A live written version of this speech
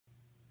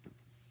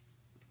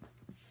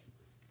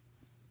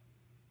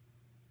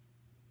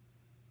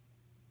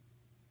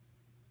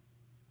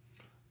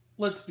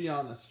let's be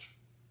honest.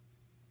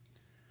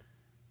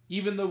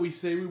 Even though we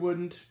say we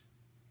wouldn't,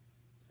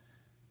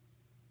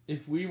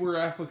 if we were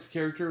Affleck's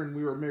character and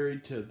we were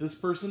married to this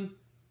person,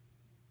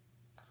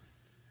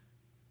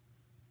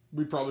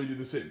 we'd probably do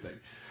the same thing.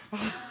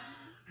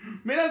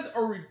 May not,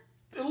 or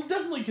it'll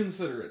definitely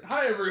consider it.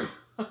 Hi, everyone.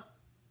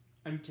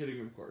 I'm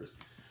kidding, of course.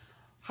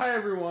 Hi,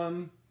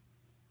 everyone.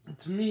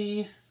 It's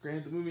me,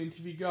 Grant, the movie and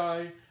TV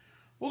guy.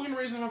 Welcome to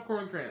Raising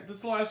Popcorn with Grant. This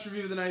is the last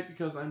review of the night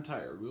because I'm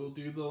tired. We will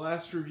do the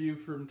last review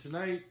from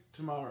tonight,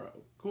 tomorrow.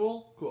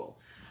 Cool? Cool.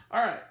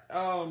 Alright,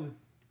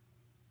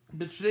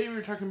 but today we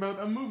were talking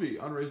about a movie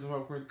on Raising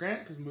Popcorn with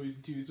Grant, because movies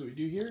and TV is what we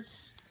do here.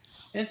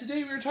 And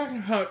today we were talking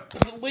about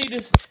the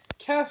latest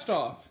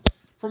cast-off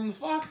from the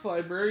Fox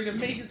library to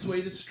make its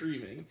way to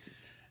streaming.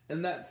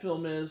 And that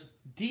film is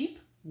Deep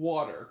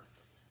Water.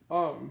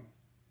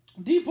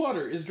 Deep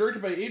Water is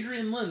directed by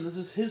Adrian Lyne. This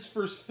is his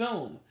first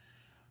film.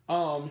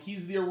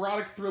 He's the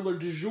erotic thriller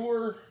du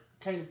jour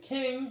kind of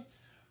king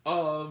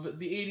of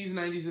the 80s,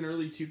 90s, and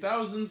early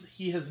 2000s.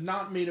 He has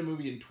not made a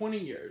movie in 20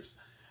 years.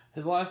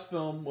 His last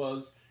film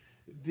was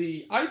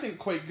the, I think,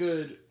 quite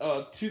good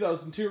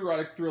 2002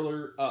 erotic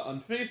thriller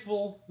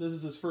Unfaithful. This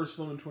is his first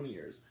film in 20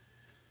 years.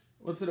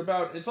 What's it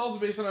about? It's also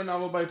based on a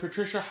novel by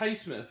Patricia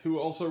Highsmith, who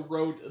also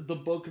wrote the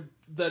book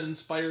that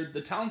inspired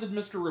The Talented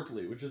Mr.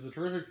 Ripley, which is a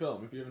terrific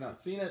film if you have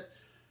not seen it.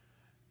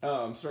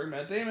 Starring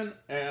Matt Damon.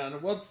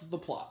 And what's the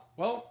plot?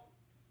 Well,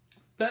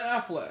 Ben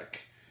Affleck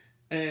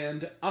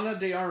and Ana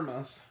de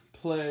Armas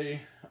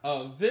play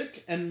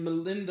Vic and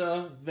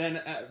Melinda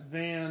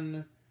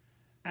Van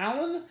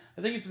Allen?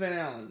 I think it's Van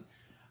Allen.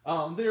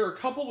 They're a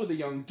couple with a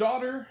young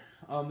daughter.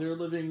 They're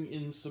living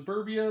in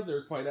suburbia.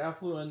 They're quite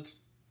affluent.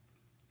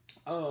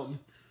 But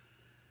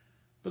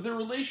their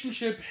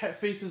relationship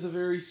faces a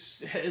very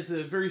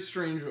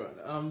strange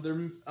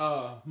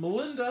one.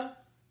 Melinda,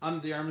 Ana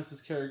de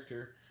Armas'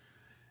 character,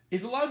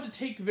 is allowed to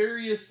take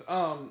various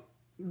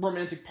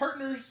romantic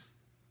partners,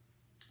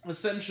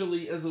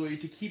 essentially as a way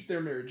to keep their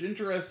marriage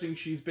interesting.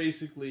 She's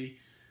basically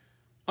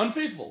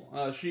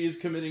unfaithful. She is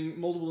committing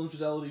multiple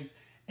infidelities,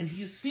 and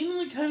he's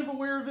seemingly kind of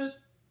aware of it.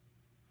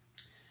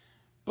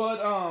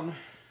 But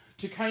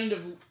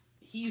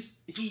he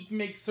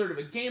makes sort of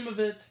a game of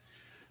it,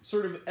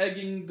 sort of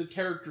egging the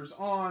characters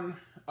on,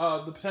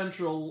 the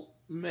potential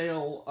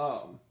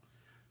male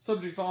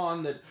subjects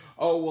on, that,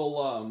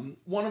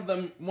 one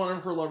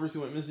of her lovers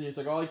who went missing, he's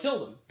like, I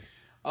killed him.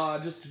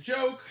 Just a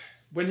joke.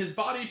 When his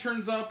body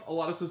turns up, a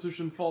lot of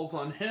suspicion falls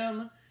on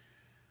him.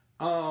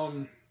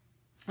 And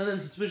then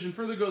suspicion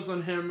further goes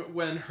on him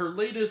when her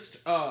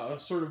latest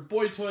sort of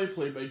boy toy,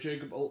 played by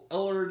Jacob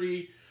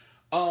Elordi,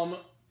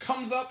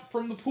 comes up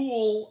from the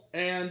pool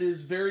and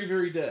is very,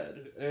 very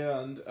dead.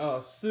 And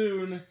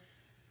soon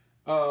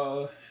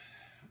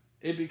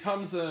it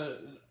becomes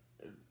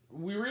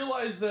we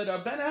realize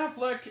that Ben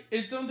Affleck,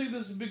 I don't think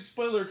this is a big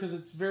spoiler because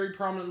it's very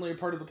prominently a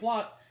part of the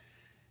plot,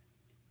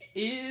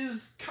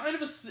 is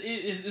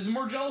is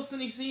more jealous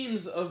than he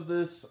seems of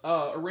this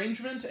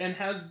arrangement, and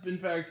has in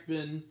fact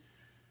been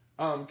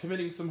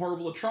committing some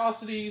horrible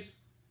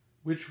atrocities,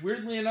 which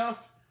weirdly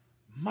enough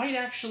might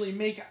actually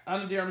make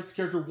Ana de Armas'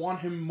 character want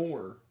him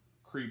more.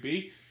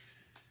 Creepy.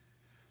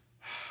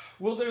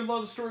 Will their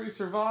love story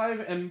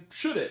survive, and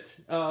should it?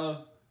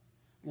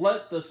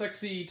 Let the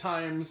sexy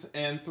times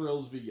and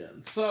thrills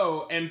begin.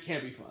 And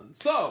can be fun.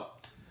 So,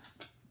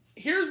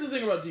 here's the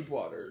thing about Deep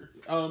Water.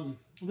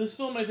 This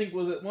film, I think,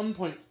 was at one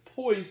point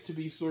poised to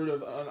be sort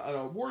of an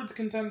awards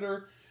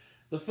contender.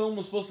 The film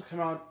was supposed to come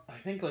out, I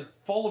think,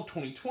 fall of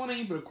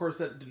 2020, but of course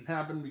that didn't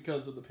happen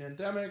because of the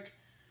pandemic.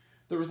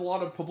 There was a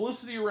lot of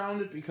publicity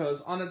around it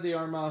because Ana de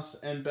Armas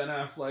and Ben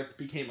Affleck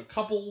became a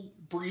couple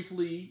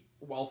briefly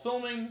while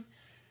filming.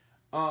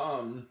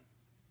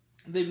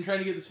 They've been trying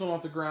to get this film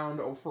off the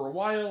ground for a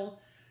while.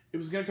 It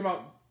was going to come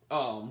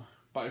out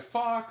by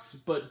Fox,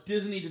 but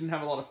Disney didn't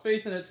have a lot of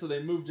faith in it, so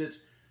they moved it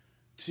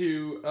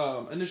to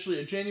initially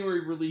a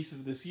January release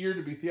of this year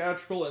to be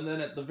theatrical, and then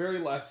at the very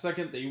last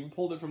second they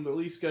pulled it from the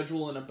release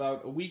schedule and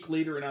about a week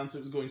later announced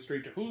it was going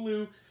straight to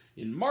Hulu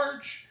in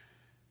March.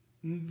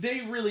 They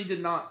really did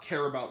not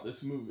care about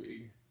this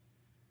movie.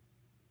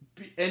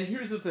 And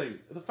here's the thing.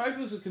 The fact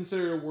that this is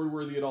considered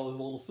award-worthy at all is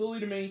a little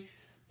silly to me.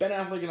 Ben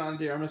Affleck and Ana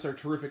de Armas are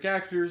terrific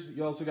actors.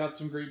 You also got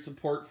some great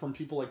support from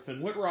people like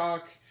Finn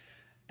Wittrock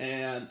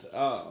and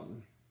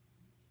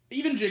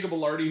even Jacob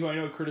Elordi, who I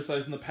know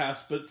criticized in the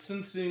past, but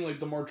since seeing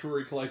the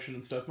Mortuary Collection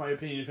and stuff, my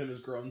opinion of him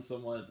has grown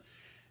somewhat.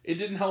 It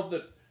didn't help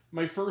that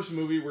my first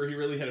movie where he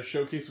really had a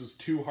showcase was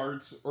Two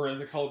Hearts, or as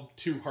it called,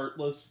 Two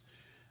Heartless,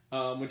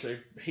 which I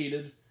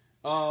hated.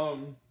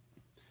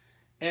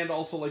 And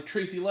also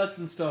Tracy Letts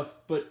and stuff,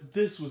 but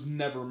this was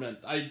never meant,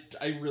 I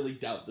really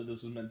doubt that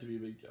this was meant to be a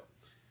big deal.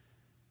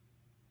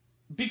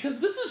 Because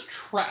this is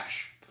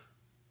trash,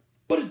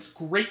 but it's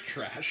great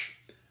trash.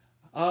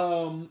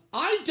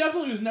 I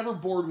definitely was never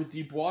bored with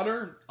Deep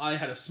Water. I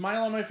had a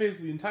smile on my face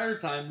the entire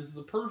time. This is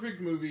a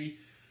perfect movie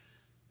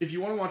if you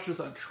want to watch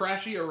just a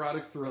trashy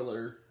erotic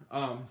thriller,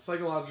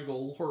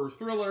 psychological horror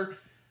thriller,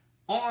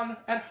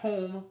 at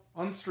home,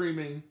 on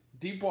streaming.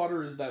 Deep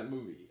Water is that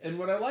movie. And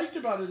what I liked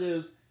about it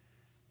is,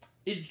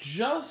 it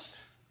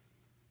just...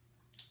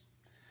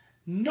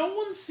 no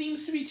one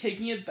seems to be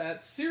taking it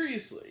that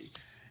seriously.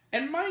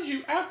 And mind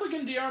you, Affleck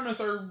and de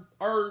Armas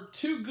are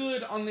too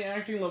good on the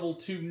acting level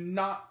to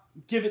not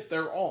give it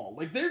their all.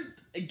 Like, they're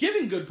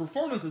giving good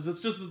performances,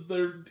 it's just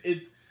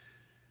that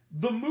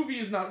the movie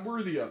is not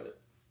worthy of it.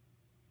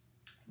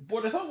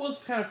 What I thought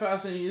was kind of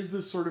fascinating is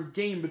this sort of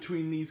game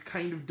between these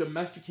kind of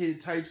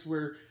domesticated types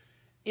where,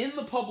 in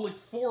the public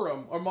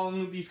forum,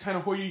 among these kind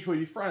of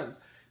hoity-toity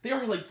friends, they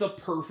are, like, the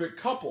perfect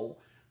couple.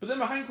 But then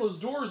behind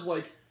closed doors,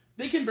 like,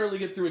 they can barely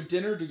get through a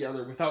dinner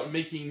together without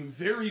making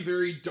very,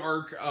 very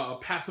dark,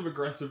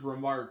 passive-aggressive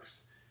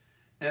remarks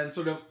and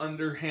sort of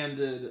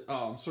underhanded,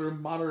 sort of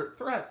moderate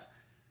threats.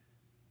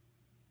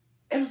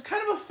 It was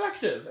kind of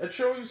effective at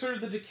showing sort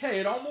of the decay.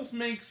 It almost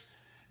makes...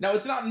 now,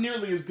 it's not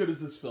nearly as good as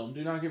this film,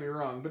 do not get me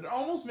wrong, but it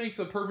almost makes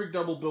a perfect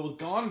double bill with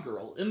Gone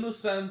Girl, in the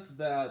sense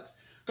that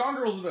Gone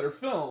Girl is a better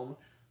film,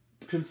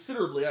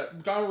 considerably.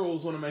 Gone Girl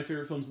was one of my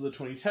favorite films of the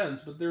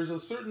 2010s, but there's a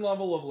certain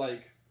level of,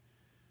 like...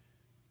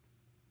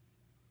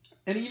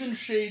 and even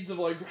shades of,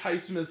 like,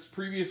 Highsmith's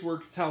previous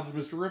work, Talented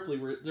Mr. Ripley,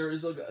 where there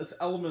is, like, this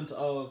element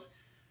of...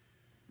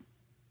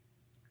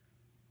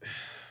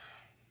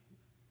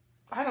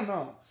 I don't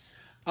know.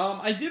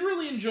 I did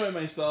really enjoy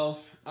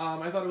myself.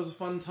 I thought it was a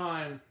fun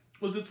time.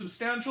 Was it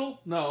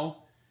substantial? No.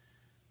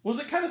 Was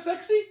it kind of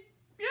sexy?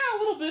 Yeah, a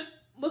little bit.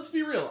 Let's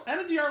be real.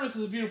 Ana de Armas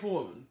is a beautiful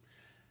woman.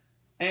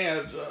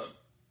 And,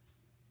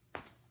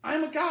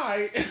 I'm a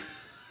guy.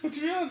 To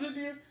be honest with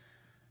you,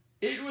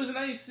 it was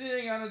nice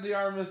seeing Ana de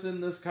Armas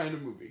in this kind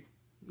of movie.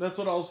 That's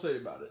what I'll say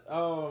about it.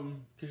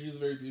 Because she's a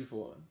very beautiful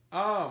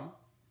woman.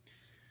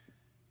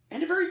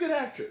 And a very good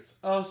actress.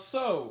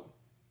 So,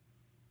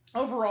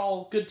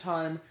 overall, good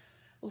time.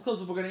 Let's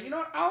close the book on it. You know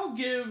what? I'll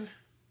give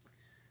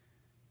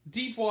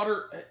Deep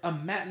Water a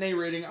matinee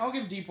rating. I'll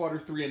give Deep Water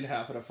 3.5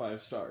 out of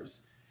 5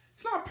 stars.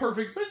 It's not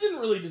perfect, but it didn't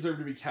really deserve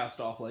to be cast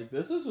off like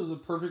this. This was a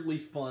perfectly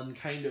fun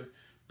kind of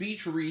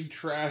beach read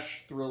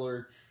trash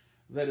thriller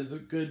that is a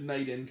good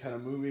night-in kind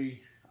of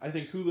movie. I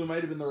think Hulu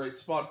might have been the right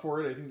spot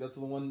for it. I think that's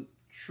the one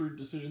shrewd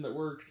decision that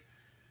worked.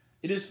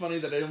 It is funny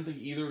that I don't think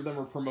either of them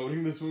are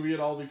promoting this movie at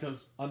all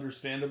because,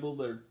 understandable,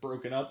 they're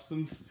broken up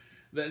since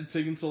then,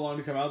 taking so long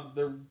to come out that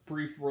their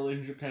brief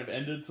relationship kind of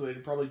ended, so they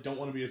probably don't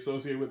want to be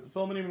associated with the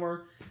film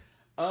anymore.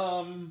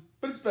 But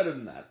it's better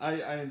than that.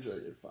 I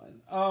enjoyed it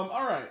fine.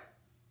 Alright.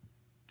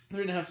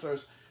 3.5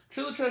 stars.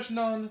 Trailer Trash,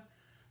 none.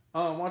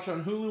 Watch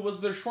on Hulu.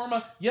 Was there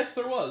shawarma? Yes,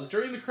 there was.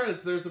 During the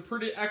credits, there's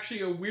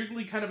actually a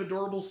weirdly kind of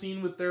adorable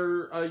scene with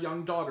their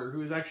young daughter,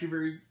 who is actually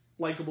very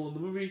likable in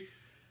the movie.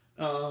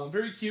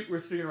 Very cute.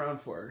 We're sticking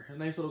around for her. A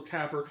nice little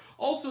capper.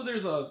 Also,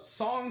 there's a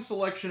song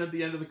selection at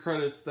the end of the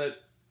credits that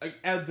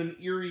adds an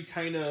eerie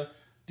kind of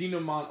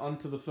denouement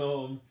onto the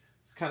film.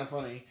 It's kind of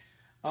funny.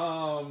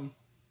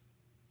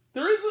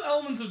 There is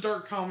elements of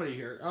dark comedy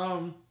here.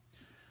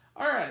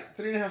 Alright,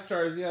 3.5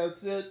 stars. Yeah,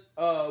 that's it.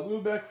 We'll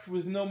be back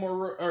with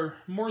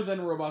more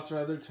than robots,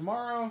 rather,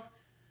 tomorrow.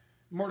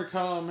 More to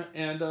come,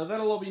 and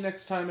that'll all be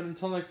next time, and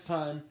until next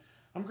time,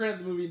 I'm Grant,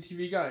 the movie and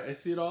TV guy. I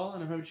see it all,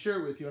 and I'm happy to share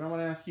it with you, and I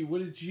want to ask you, what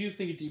did you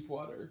think of Deep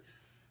Water?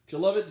 Did you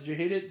love it? Did you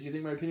hate it? Do you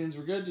think my opinions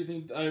were good? Do you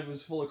think I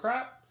was full of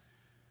crap?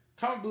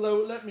 Comment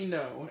below, let me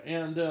know,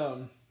 and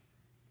I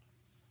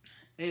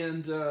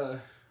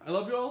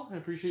love you all, I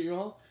appreciate you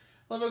all.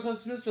 Love you,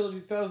 customers. I love you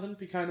 1,000.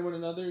 Be kind to one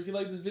another. If you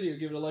like this video,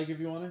 give it a like if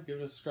you want to.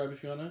 Give it a subscribe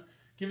if you want to.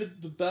 Give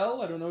it the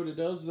bell. I don't know what it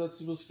does, but that's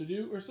supposed to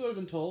do, or so I've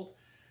been told.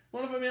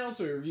 Want to find me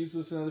elsewhere? Reviews,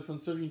 this, and other fun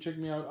stuff. You can check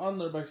me out on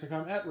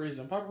letterboxd.com at Raised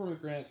on Popcorn with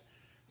Grant.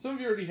 Some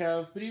of you already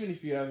have, but even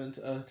if you haven't,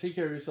 take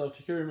care of yourself.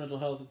 Take care of your mental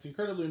health. It's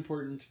incredibly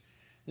important.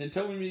 And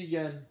until we meet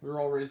again, we're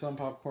all raised on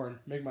popcorn.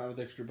 Make mine with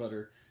extra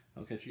butter.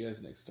 I'll catch you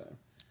guys next time.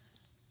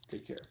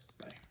 Take care.